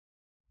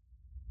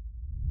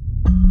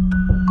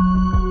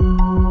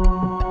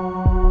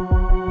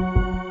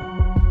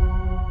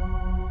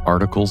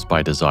Articles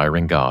by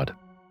Desiring God.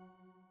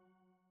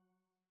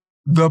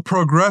 The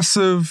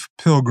Progressive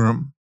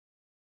Pilgrim.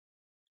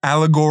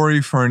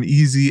 Allegory for an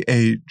Easy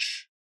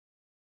Age.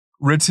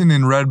 Written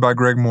and read by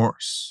Greg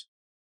Morse.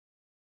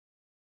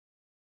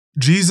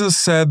 Jesus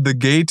said, "The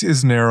gate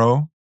is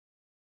narrow,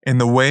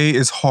 and the way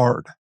is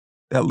hard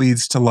that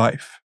leads to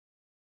life,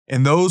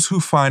 and those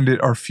who find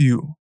it are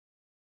few."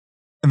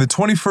 In the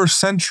 21st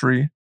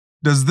century,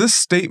 does this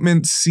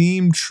statement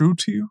seem true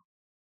to you?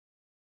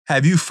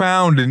 Have you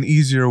found an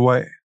easier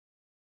way?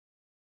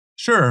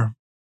 Sure,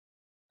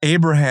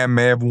 Abraham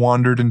may have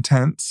wandered in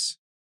tents.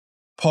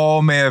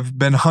 Paul may have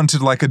been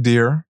hunted like a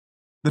deer.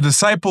 The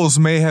disciples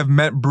may have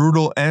met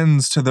brutal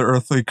ends to their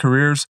earthly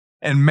careers,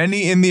 and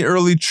many in the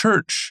early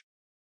church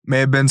may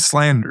have been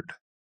slandered,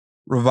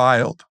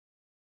 reviled,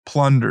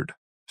 plundered,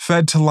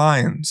 fed to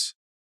lions,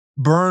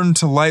 burned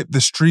to light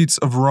the streets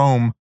of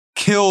Rome,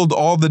 killed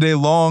all the day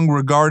long,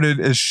 regarded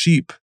as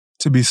sheep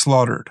to be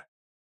slaughtered.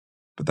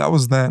 But that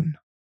was then.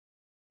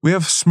 We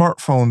have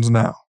smartphones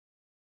now.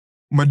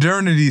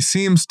 Modernity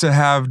seems to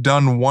have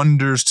done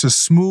wonders to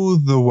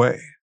smooth the way.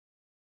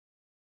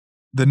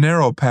 The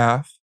narrow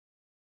path,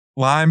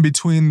 lying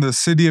between the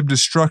city of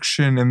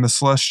destruction and the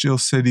celestial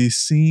city,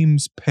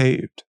 seems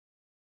paved.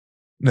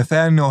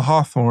 Nathaniel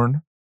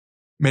Hawthorne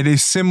made a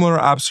similar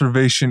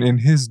observation in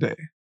his day.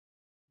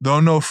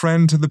 Though no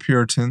friend to the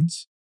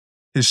Puritans,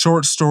 his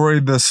short story,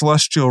 The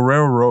Celestial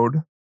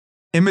Railroad,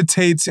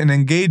 imitates and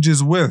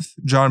engages with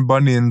John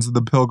Bunyan's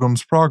The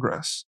Pilgrim's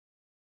Progress.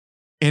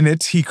 In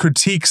it, he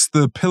critiques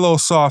the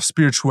pillow-soft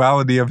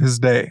spirituality of his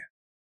day,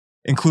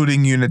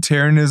 including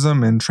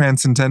Unitarianism and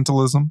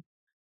Transcendentalism,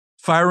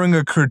 firing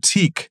a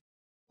critique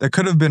that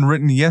could have been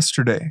written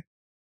yesterday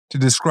to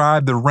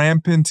describe the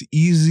rampant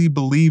easy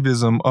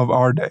believism of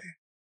our day.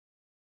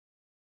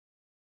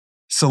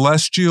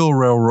 Celestial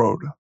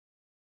Railroad.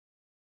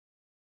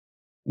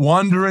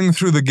 Wandering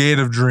through the Gate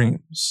of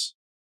Dreams,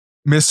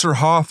 Mr.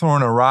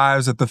 Hawthorne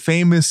arrives at the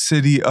famous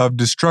city of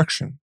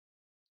destruction.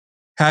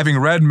 Having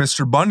read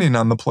Mr. Bunyan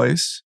on the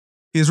place,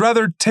 he is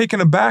rather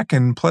taken aback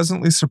and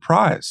pleasantly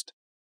surprised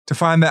to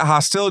find that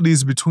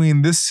hostilities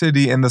between this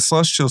city and the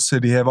celestial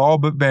city have all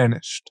but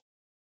vanished.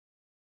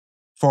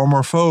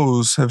 Former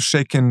foes have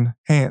shaken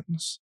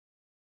hands.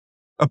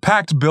 A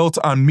pact built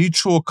on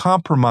mutual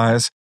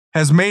compromise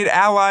has made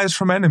allies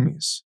from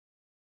enemies.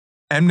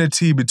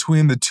 Enmity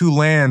between the two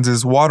lands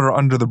is water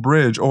under the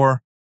bridge,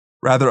 or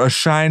rather a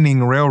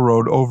shining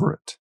railroad over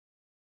it.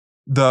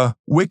 The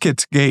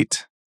wicket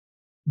gate,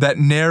 that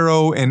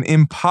narrow and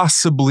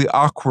impossibly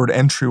awkward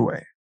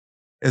entryway,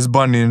 as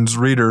Bunyan's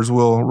readers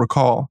will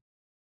recall,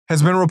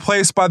 has been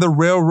replaced by the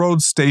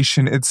railroad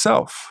station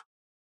itself.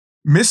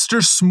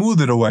 Mr. Smooth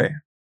It Away,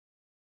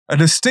 a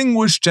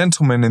distinguished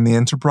gentleman in the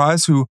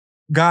enterprise who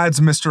guides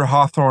Mr.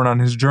 Hawthorne on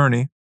his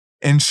journey,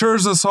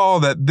 ensures us all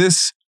that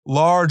this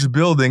large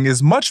building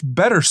is much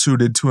better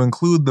suited to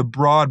include the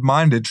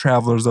broad-minded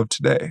travelers of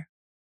today,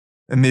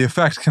 and the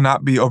effect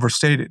cannot be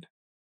overstated.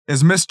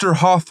 As Mr.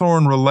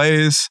 Hawthorne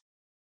relays,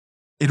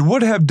 it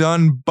would have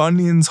done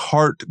Bunyan's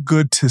heart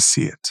good to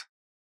see it.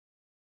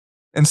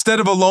 Instead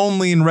of a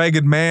lonely and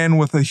ragged man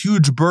with a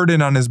huge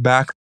burden on his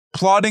back,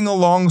 plodding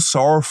along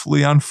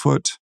sorrowfully on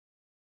foot,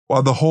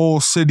 while the whole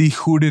city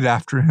hooted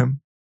after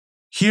him,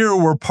 here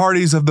were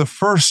parties of the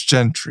first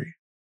gentry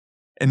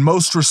and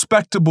most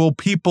respectable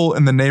people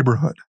in the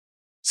neighborhood,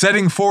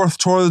 setting forth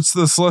towards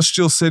the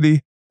celestial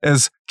city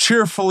as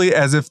cheerfully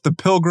as if the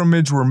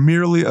pilgrimage were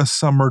merely a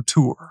summer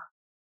tour.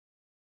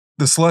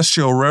 The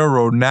Celestial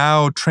Railroad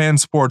now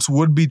transports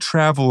would-be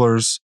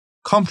travelers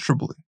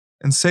comfortably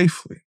and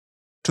safely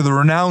to the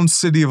renowned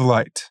City of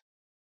Light.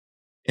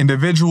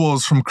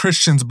 Individuals from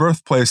Christian's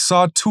birthplace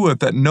saw to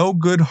it that no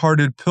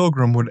good-hearted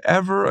pilgrim would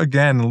ever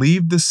again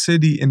leave the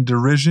city in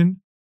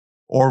derision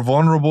or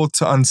vulnerable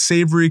to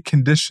unsavory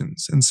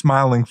conditions and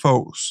smiling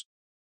foes.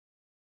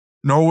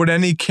 Nor would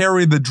any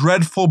carry the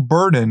dreadful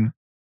burden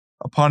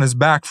upon his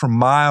back for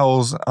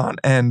miles on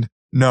end.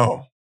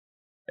 No,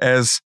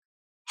 as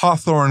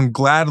Hawthorne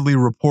gladly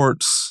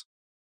reports,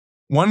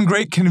 one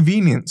great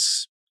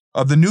convenience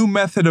of the new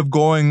method of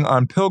going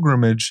on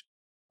pilgrimage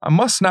I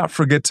must not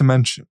forget to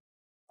mention.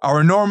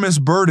 Our enormous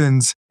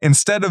burdens,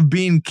 instead of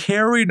being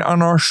carried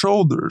on our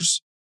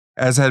shoulders,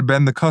 as had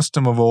been the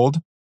custom of old,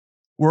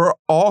 were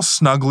all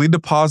snugly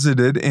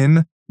deposited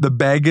in the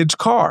baggage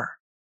car,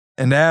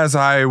 and as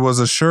I was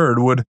assured,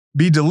 would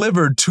be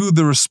delivered to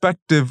the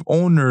respective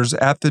owners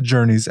at the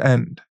journey's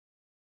end.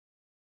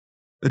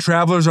 The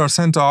travelers are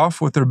sent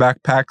off with their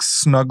backpacks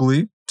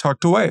snugly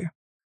tucked away,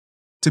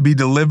 to be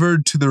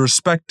delivered to the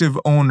respective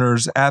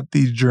owners at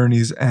the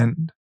journey's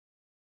end.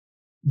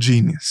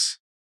 Genius.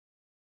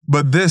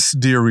 But this,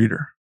 dear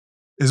reader,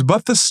 is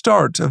but the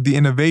start of the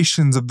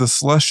innovations of the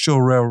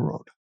Celestial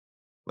Railroad.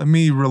 Let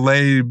me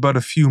relay but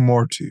a few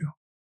more to you.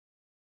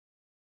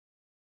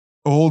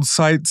 Old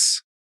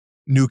sights,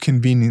 new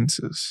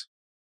conveniences.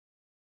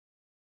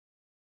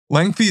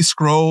 Lengthy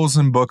scrolls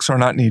and books are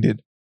not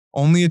needed.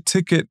 Only a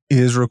ticket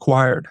is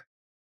required.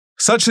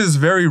 Such is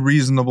very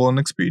reasonable and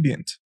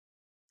expedient.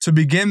 To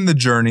begin the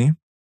journey,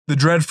 The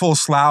dreadful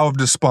slough of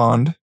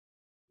despond,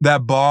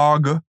 that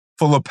bog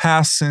full of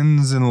past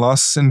sins and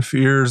lusts and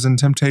fears and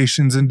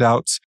temptations and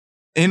doubts,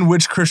 in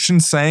which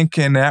Christians sank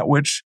and at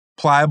which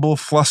Pliable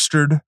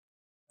flustered,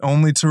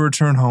 only to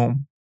return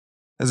home,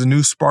 as a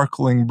new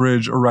sparkling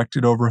bridge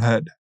erected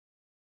overhead.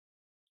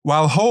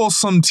 While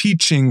wholesome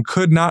teaching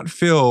could not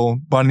fill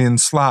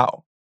Bunyan's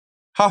slough,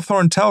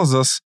 Hawthorne tells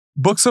us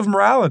books of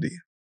morality,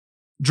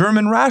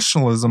 German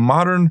rationalism,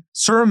 modern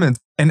sermons,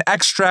 and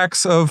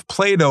extracts of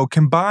Plato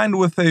combined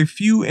with a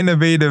few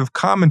innovative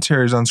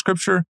commentaries on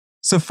Scripture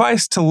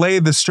suffice to lay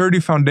the sturdy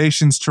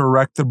foundations to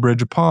erect the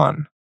bridge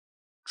upon.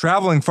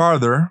 Traveling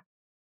farther,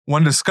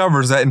 one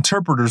discovers that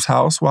Interpreter's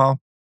House, while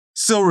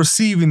still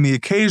receiving the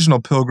occasional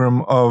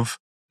pilgrim of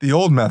the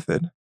old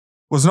method,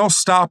 was no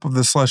stop of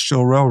the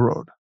Celestial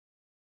Railroad.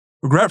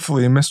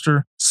 Regretfully,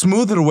 Mr.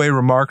 Smoothaway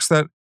remarks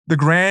that the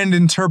grand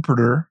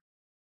interpreter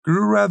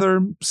grew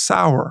rather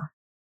sour,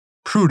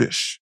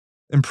 prudish,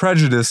 and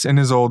prejudiced in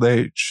his old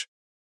age.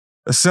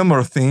 A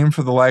similar theme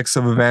for the likes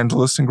of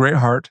Evangelist and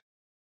Greatheart,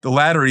 the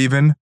latter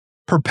even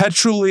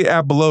perpetually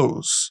at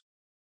blows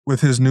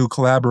with his new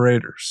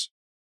collaborators.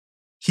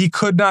 He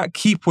could not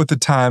keep with the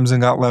times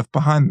and got left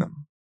behind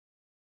them.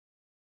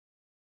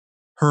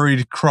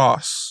 Hurried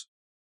cross.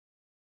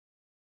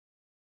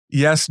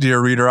 Yes,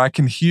 dear reader, I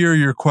can hear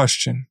your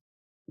question.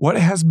 What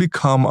has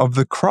become of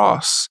the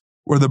cross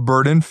where the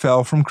burden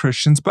fell from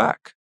Christian's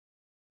back?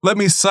 Let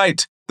me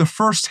cite the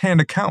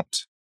first-hand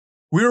account.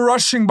 We were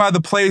rushing by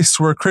the place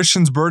where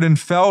Christian's burden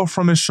fell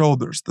from his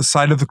shoulders, the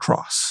sight of the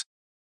cross.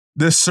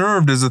 This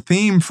served as a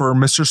theme for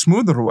Mr.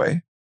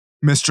 Smoothaway,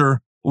 Mr.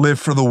 Live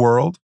for the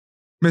World,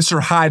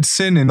 Mr. Hide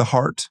Sin in the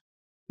Heart,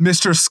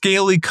 Mr.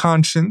 Scaly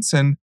Conscience,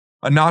 and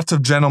a knot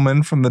of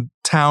gentlemen from the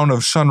town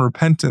of Shun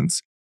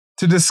Repentance,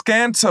 to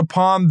descant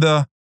upon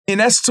the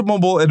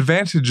inestimable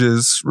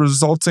advantages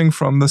resulting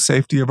from the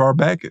safety of our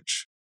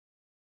baggage.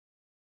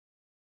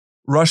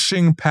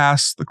 Rushing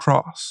past the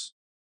cross.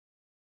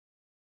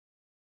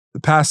 The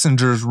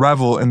passengers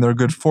revel in their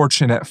good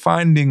fortune at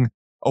finding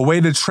a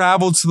way to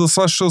travel to the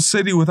celestial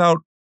city without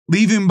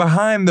leaving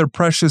behind their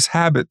precious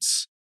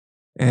habits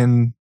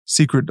and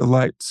secret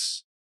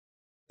delights.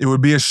 It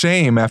would be a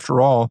shame, after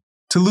all,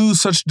 to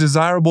lose such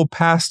desirable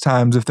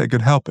pastimes if they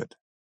could help it.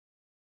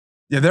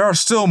 Yet there are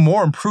still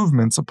more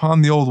improvements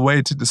upon the old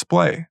way to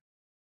display.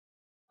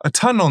 A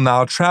tunnel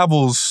now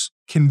travels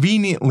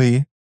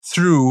conveniently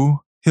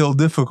through hill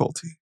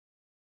difficulty.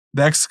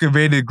 The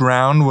excavated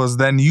ground was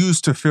then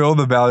used to fill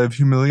the valley of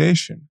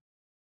humiliation.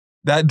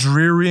 That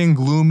dreary and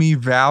gloomy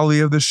valley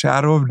of the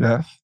shadow of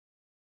death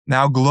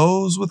now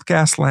glows with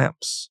gas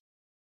lamps.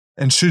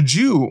 And should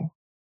you,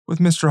 with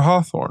Mr.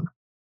 Hawthorne,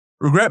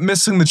 regret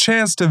missing the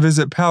chance to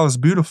visit Palace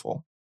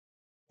Beautiful,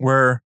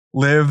 where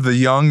live the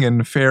young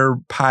and fair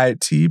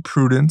piety,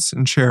 prudence,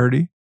 and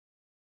charity,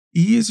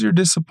 ease your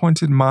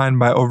disappointed mind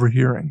by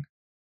overhearing.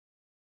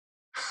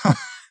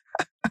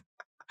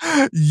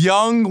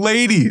 Young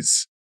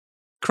ladies,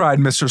 cried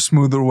Mr.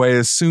 Smoothaway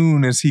as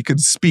soon as he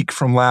could speak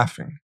from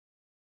laughing.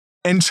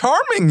 And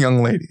charming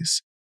young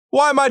ladies.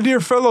 Why, my dear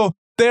fellow,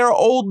 they are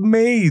old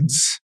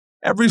maids,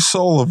 every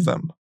soul of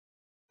them.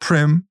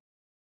 Prim,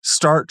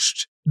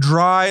 starched,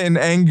 dry, and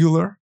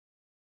angular.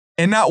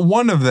 And not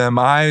one of them,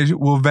 I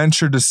will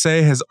venture to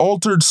say, has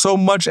altered so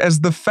much as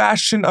the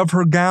fashion of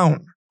her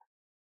gown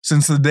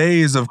since the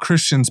days of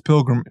Christian's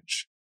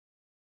pilgrimage.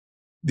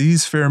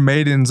 These fair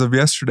maidens of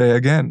yesterday,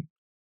 again,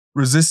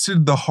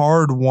 resisted the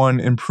hard-won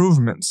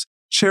improvements,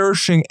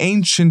 cherishing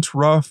ancient,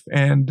 rough,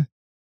 and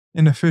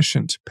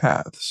inefficient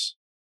paths.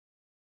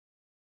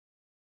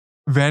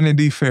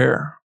 Vanity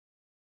Fair.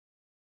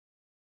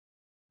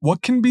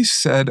 What can be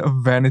said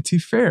of Vanity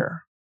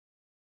Fair?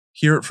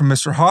 Hear it from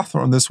Mr.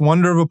 Hawthorne, this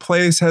wonder of a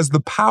place has the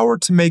power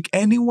to make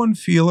anyone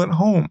feel at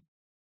home.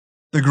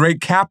 The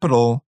great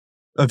capital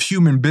of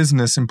human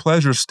business and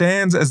pleasure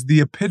stands as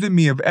the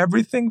epitome of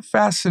everything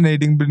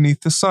fascinating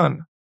beneath the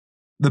sun.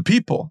 The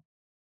people,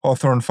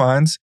 Hawthorne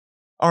finds,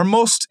 are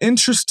most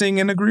interesting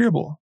and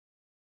agreeable.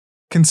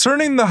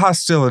 Concerning the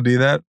hostility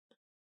that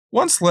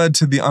once led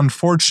to the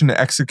unfortunate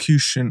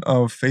execution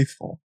of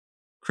Faithful,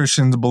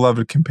 Christian's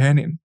beloved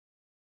companion,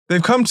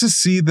 they've come to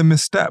see the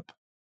misstep.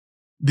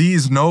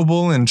 These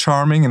noble and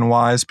charming and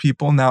wise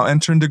people now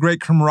enter into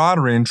great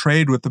camaraderie and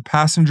trade with the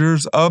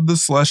passengers of the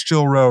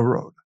Celestial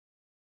Railroad.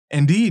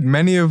 Indeed,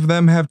 many of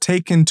them have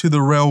taken to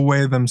the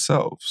railway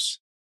themselves.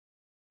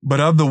 But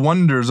of the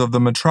wonders of the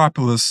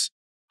metropolis,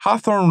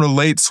 Hawthorne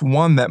relates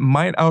one that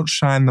might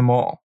outshine them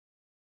all.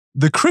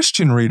 The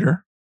Christian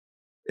reader,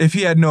 if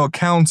he had no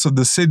accounts of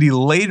the city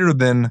later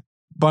than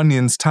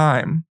Bunyan's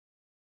time,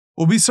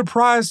 will be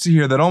surprised to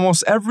hear that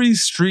almost every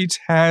street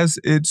has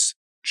its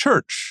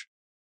church,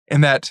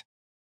 and that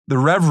the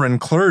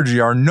reverend clergy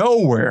are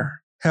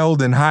nowhere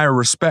held in higher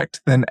respect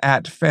than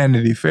at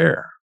Vanity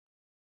Fair.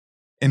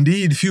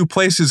 Indeed, few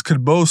places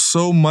could boast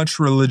so much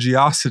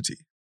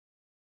religiosity.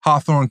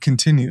 Hawthorne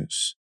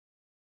continues,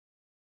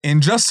 in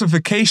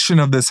justification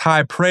of this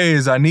high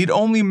praise, I need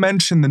only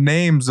mention the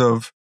names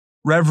of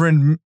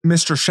Reverend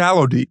Mr.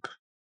 Shallowdeep,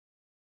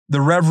 the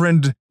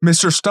Reverend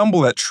Mr.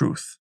 Stumble at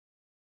Truth,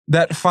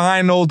 that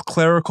fine old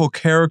clerical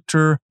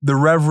character, the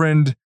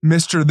Reverend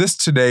Mr. This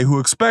Today, who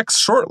expects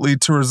shortly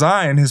to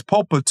resign his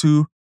pulpit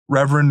to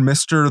Reverend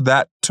Mr.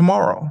 That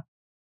Tomorrow,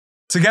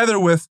 together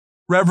with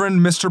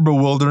Reverend Mr.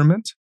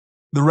 Bewilderment,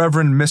 the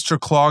Reverend Mr.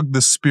 Clog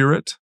the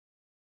Spirit,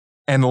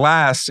 and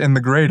last and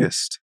the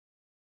greatest,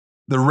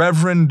 the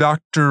Reverend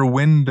Dr.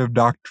 Wind of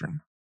Doctrine,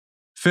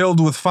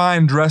 filled with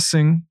fine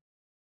dressing,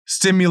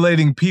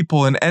 stimulating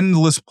people and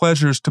endless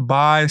pleasures to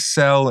buy,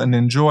 sell, and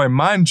enjoy,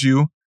 mind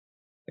you,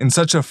 in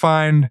such a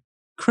fine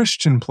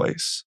Christian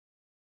place.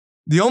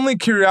 The only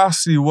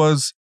curiosity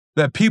was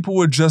that people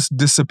would just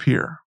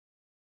disappear.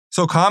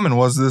 So common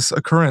was this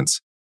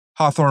occurrence,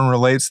 Hawthorne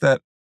relates,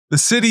 that the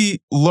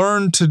city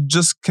learned to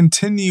just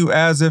continue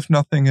as if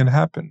nothing had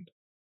happened.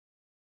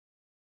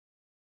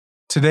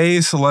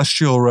 Today's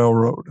Celestial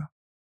Railroad.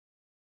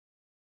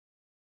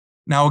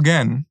 Now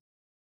again,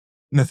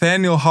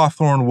 Nathaniel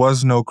Hawthorne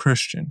was no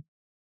Christian,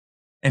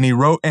 and he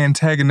wrote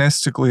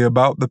antagonistically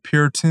about the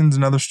Puritans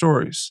and other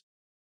stories,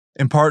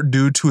 in part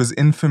due to his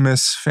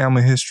infamous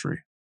family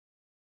history.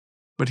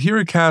 But here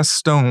he casts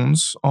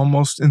stones,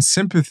 almost in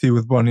sympathy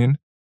with Bunyan,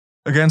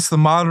 against the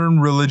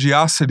modern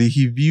religiosity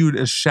he viewed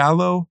as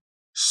shallow,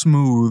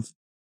 smooth,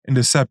 and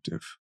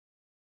deceptive.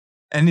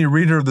 Any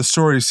reader of the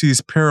story sees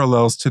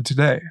parallels to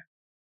today.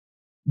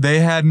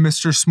 They had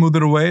Mr. Smooth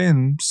It Away,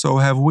 and so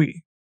have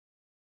we.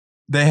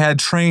 They had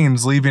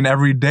trains leaving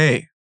every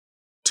day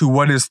to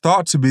what is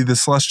thought to be the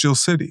celestial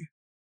city,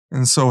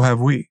 and so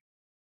have we.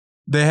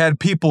 They had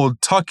people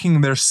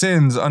tucking their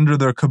sins under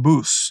their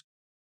caboose,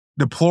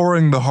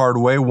 deploring the hard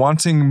way,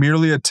 wanting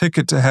merely a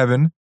ticket to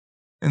heaven,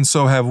 and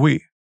so have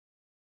we.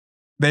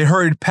 They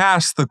hurried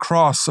past the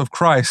cross of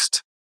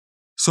Christ,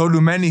 so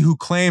do many who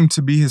claim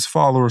to be his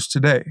followers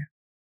today.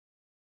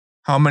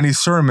 How many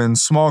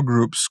sermons, small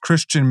groups,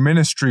 Christian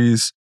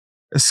ministries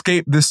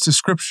escape this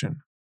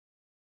description?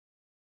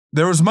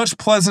 There was much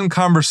pleasant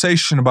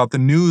conversation about the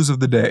news of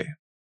the day,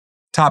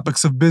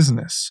 topics of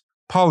business,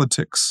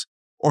 politics,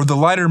 or the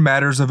lighter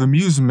matters of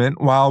amusement,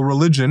 while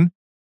religion,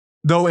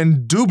 though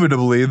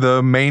indubitably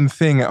the main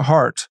thing at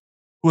heart,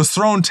 was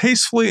thrown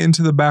tastefully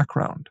into the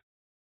background.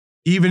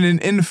 Even an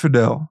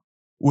infidel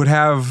would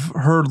have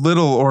heard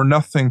little or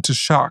nothing to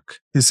shock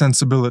his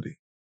sensibility.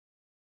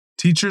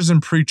 Teachers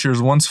and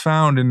preachers once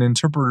found in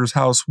Interpreter's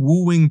House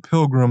wooing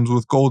pilgrims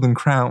with golden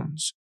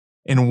crowns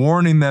and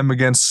warning them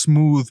against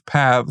smooth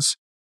paths,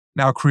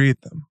 now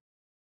create them.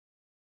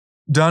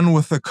 Done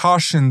with the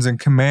cautions and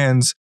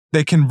commands,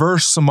 they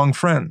converse among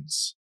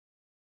friends.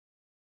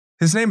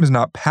 His name is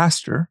not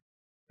Pastor,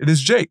 it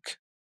is Jake.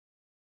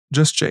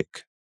 Just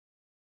Jake.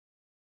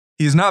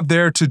 He is not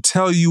there to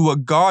tell you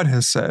what God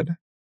has said.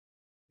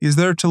 He is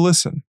there to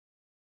listen.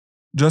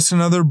 Just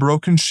another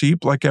broken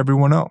sheep like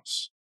everyone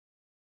else.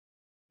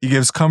 He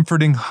gives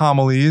comforting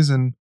homilies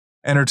and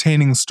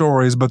entertaining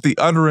stories, but the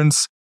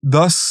utterance,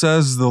 "Thus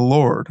says the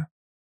Lord,"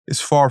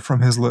 is far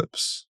from his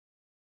lips.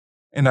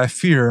 And I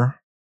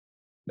fear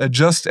that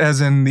just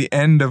as in the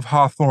end of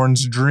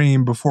Hawthorne's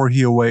dream before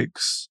he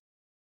awakes,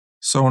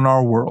 so in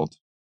our world,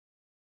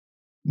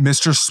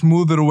 Mr.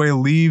 Smooth It Away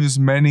leaves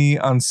many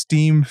on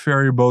steam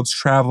ferry boats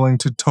traveling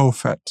to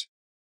Tophet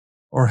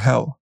or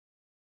hell.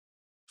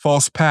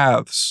 False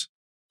paths,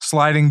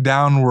 sliding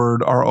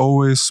downward, are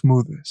always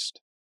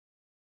smoothest.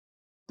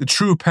 The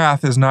true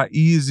path is not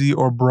easy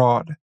or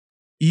broad,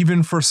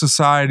 even for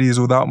societies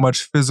without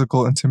much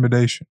physical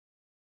intimidation.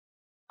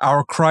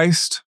 Our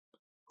Christ,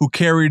 who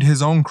carried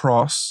his own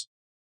cross,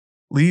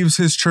 leaves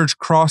his church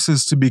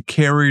crosses to be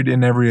carried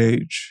in every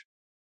age,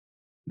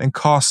 and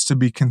costs to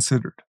be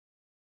considered.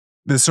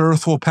 This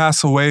earth will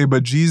pass away,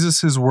 but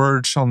Jesus'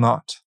 word shall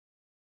not.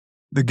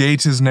 The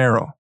gate is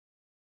narrow,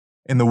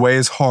 and the way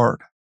is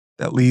hard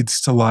that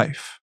leads to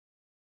life,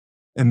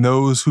 and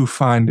those who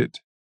find it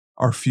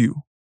are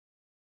few.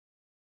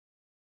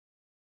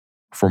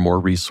 For more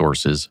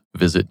resources,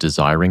 visit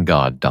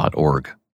desiringgod.org.